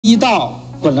一道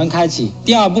滚轮开启，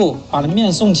第二步把那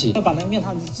面送起，把那面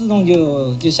它自动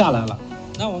就下来了。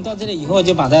那我们到这里以后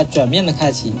就把它卷面的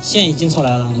开启，线已经出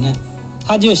来了，你看，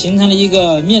它就形成了一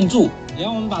个面柱。然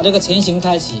后我们把这个成型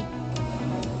开启，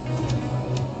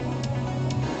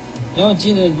然后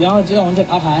接着我们这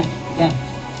排，看，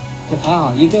就排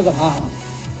好，一个个排好，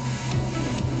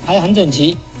排得很整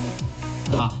齐。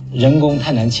啊，人工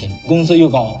太难请，工资又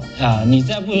高啊！你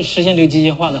再不实现这个机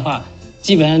械化的话，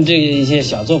基本上这一些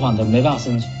小作坊都没办法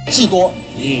生存。技多，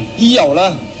一咬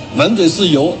呢，满嘴是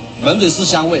油，满嘴是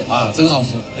香味啊，真好吃，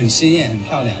很鲜艳，很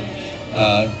漂亮。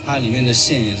它里面的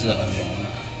馅也是很浓的。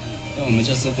那我们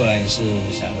这次过来也是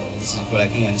想过来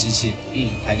看看机器，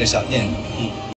开个小店。